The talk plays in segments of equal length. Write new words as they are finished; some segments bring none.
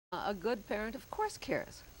A good parent, of course,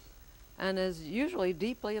 cares and is usually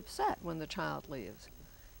deeply upset when the child leaves.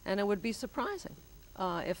 And it would be surprising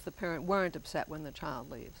if the parent weren't upset when the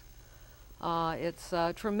child leaves. It's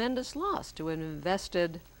a tremendous loss to have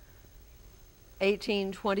invested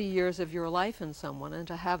 18, 20 years of your life in someone and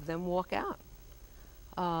to have them walk out.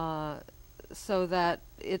 So that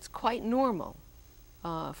it's quite normal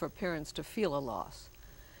for parents to feel a loss.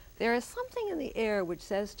 There is something in the air which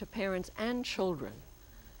says to parents and children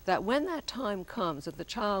that when that time comes, that the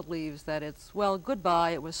child leaves, that it's, well, goodbye,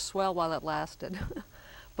 it was swell while it lasted,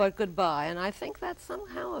 but goodbye. And I think that's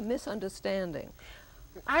somehow a misunderstanding.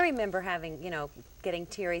 I remember having, getting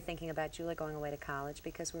teary thinking about Julie going away to college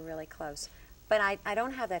because we're really close. But I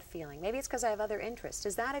don't have that feeling. Maybe it's because I have other interests.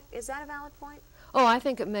 Is that a valid point? Oh, I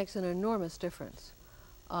think it makes an enormous difference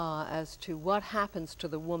as to what happens to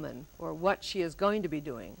the woman or what she is going to be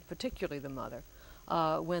doing, particularly the mother,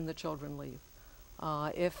 when the children leave.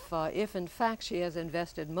 If in fact she has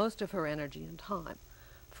invested most of her energy and time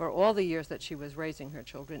for all the years that she was raising her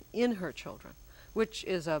children in her children, which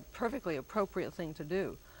is a perfectly appropriate thing to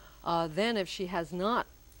do, then if she has not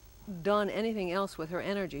done anything else with her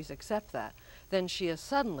energies except that, then she is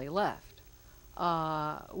suddenly left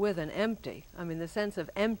with an empty. I mean, the sense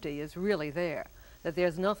of empty is really there, that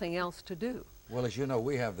there's nothing else to do. Well, as you know,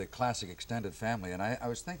 we have the classic extended family, and I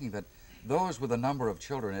was thinking that those with a number of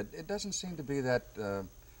children, it doesn't seem to be that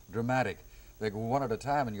dramatic. They go one at a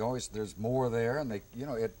time, and there's more there, and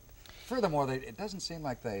furthermore, it doesn't seem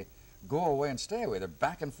like they go away and stay away. They're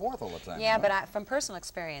back and forth all the time. Yeah, but from personal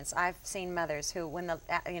experience, I've seen mothers who, when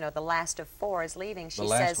the last of four is leaving, she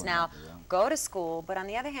says, now, go to school, but on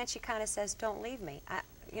the other hand, she kind of says, don't leave me.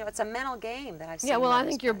 It's a mental game that I've seen. Yeah, well, I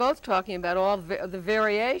think you're both talking about all the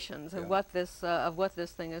variations of what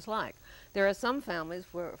this thing is like. There are some families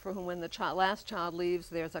for whom when the last child leaves,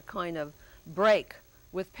 there's a kind of break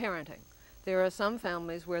with parenting. There are some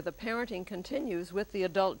families where the parenting continues with the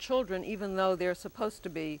adult children even though they're supposed to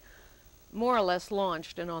be more or less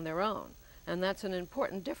launched and on their own. And that's an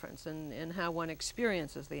important difference in how one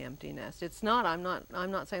experiences the empty nest. It's not, I'm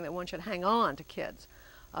not saying that one should hang on to kids,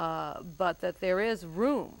 but that there is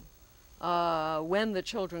room when the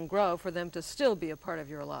children grow for them to still be a part of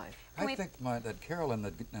your life. I think that Carol and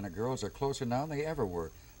the girls are closer now than they ever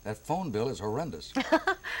were. That phone bill is horrendous.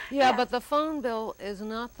 Yeah, but the phone bill is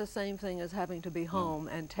not the same thing as having to be home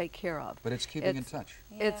and take care of. But it's keeping in touch.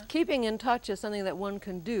 Yeah. It's keeping in touch is something that one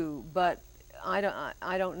can do, but I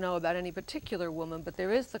don't know about any particular woman, but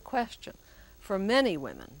there is the question for many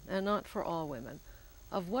women, and not for all women,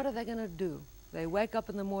 of what are they going to do? They wake up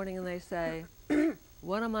in the morning and they say,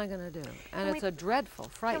 what am I going to do? And it's a dreadful,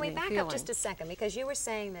 frightening feeling. Can we back up just a second? Because you were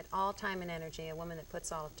saying that all time and energy, a woman that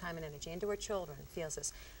puts all time and energy into her children feels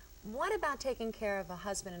this. What about taking care of a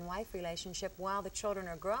husband and wife relationship while the children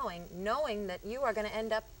are growing, knowing that you are going to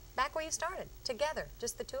end up back where you started, together,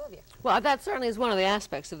 just the two of you? Well, that certainly is one of the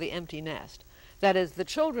aspects of the empty nest. That is, the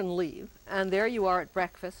children leave, and there you are at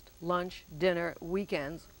breakfast, lunch, dinner,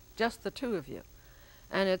 weekends, just the two of you.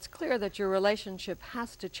 And it's clear that your relationship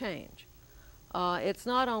has to change. It's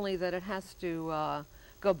not only that it has to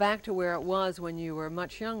go back to where it was when you were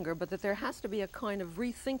much younger, but that there has to be a kind of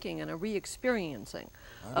rethinking and a re-experiencing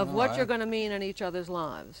of what you're going to mean in each other's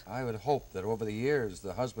lives. I would hope that over the years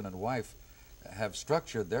the husband and wife have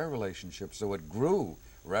structured their relationship so it grew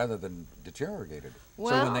rather than deteriorated. Well,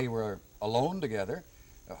 so when they were alone together,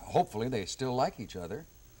 hopefully they still like each other,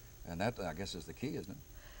 and that, I guess, is the key, isn't it?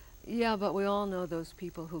 Yeah, but we all know those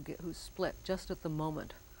people who split just at the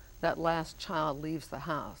moment that last child leaves the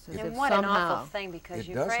house. And what an awful thing, because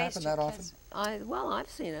you've raised your kids. Well, I've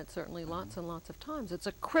seen it certainly lots and lots of times. It's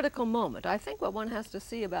a critical moment. I think what one has to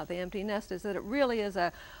see about the empty nest is that it really is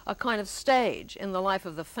a kind of stage in the life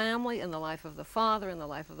of the family, in the life of the father, in the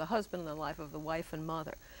life of the husband, in the life of the wife and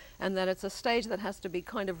mother. And that it's a stage that has to be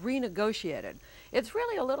kind of renegotiated. It's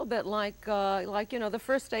really a little bit like the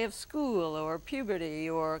first day of school or puberty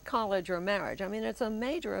or college or marriage. I mean, it's a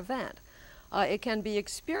major event. It can be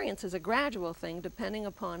experienced as a gradual thing depending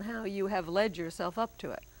upon how you have led yourself up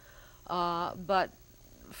to it. But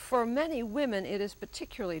for many women, it is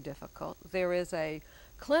particularly difficult. There is a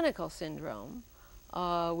clinical syndrome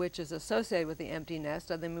which is associated with the empty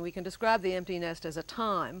nest. I mean, we can describe the empty nest as a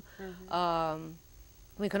time. Mm-hmm.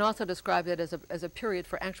 We can also describe it as a period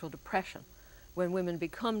for actual depression, when women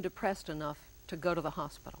become depressed enough to go to the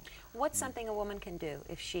hospital. What's something a woman can do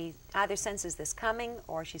if she either senses this coming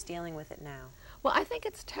or she's dealing with it now? Well, I think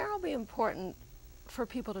it's terribly important for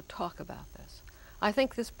people to talk about this. I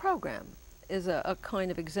think this program is a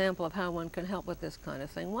kind of example of how one can help with this kind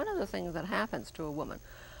of thing. One of the things that happens to a woman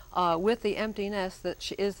with the empty nest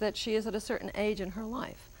is that she is at a certain age in her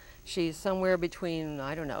life. She's somewhere between,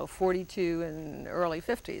 I don't know, 42 and early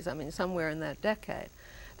 50s. I mean, somewhere in that decade.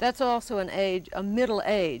 That's also an age, a middle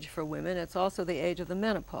age for women. It's also the age of the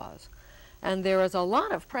menopause. And there is a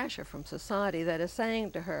lot of pressure from society that is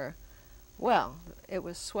saying to her, well, it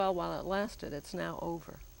was swell while it lasted, it's now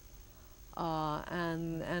over.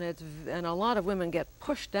 And a lot of women get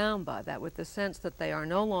pushed down by that, with the sense that they are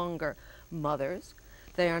no longer mothers,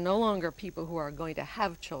 they are no longer people who are going to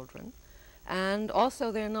have children, and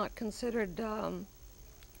also they're not considered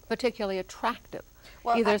particularly attractive,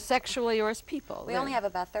 well, either sexually or as people. We only have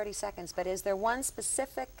about 30 seconds, but is there one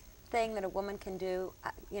specific thing that a woman can do,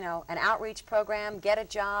 you know, an outreach program, get a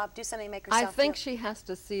job, do something to make herself I think feel... she has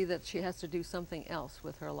to see that she has to do something else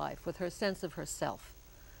with her life, with her sense of herself,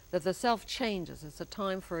 that the self changes. It's a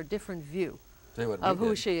time for a different view of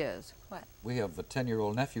who she is. What? We have a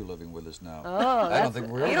 10-year-old nephew living with us now. Oh, I don't think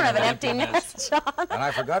we're you don't have an empty nest, John. And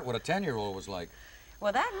I forgot what a 10-year-old was like.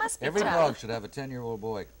 Well, that must be Every tough. dog should have a 10-year-old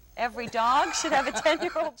boy. Every dog should have a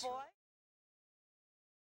 10-year-old boy.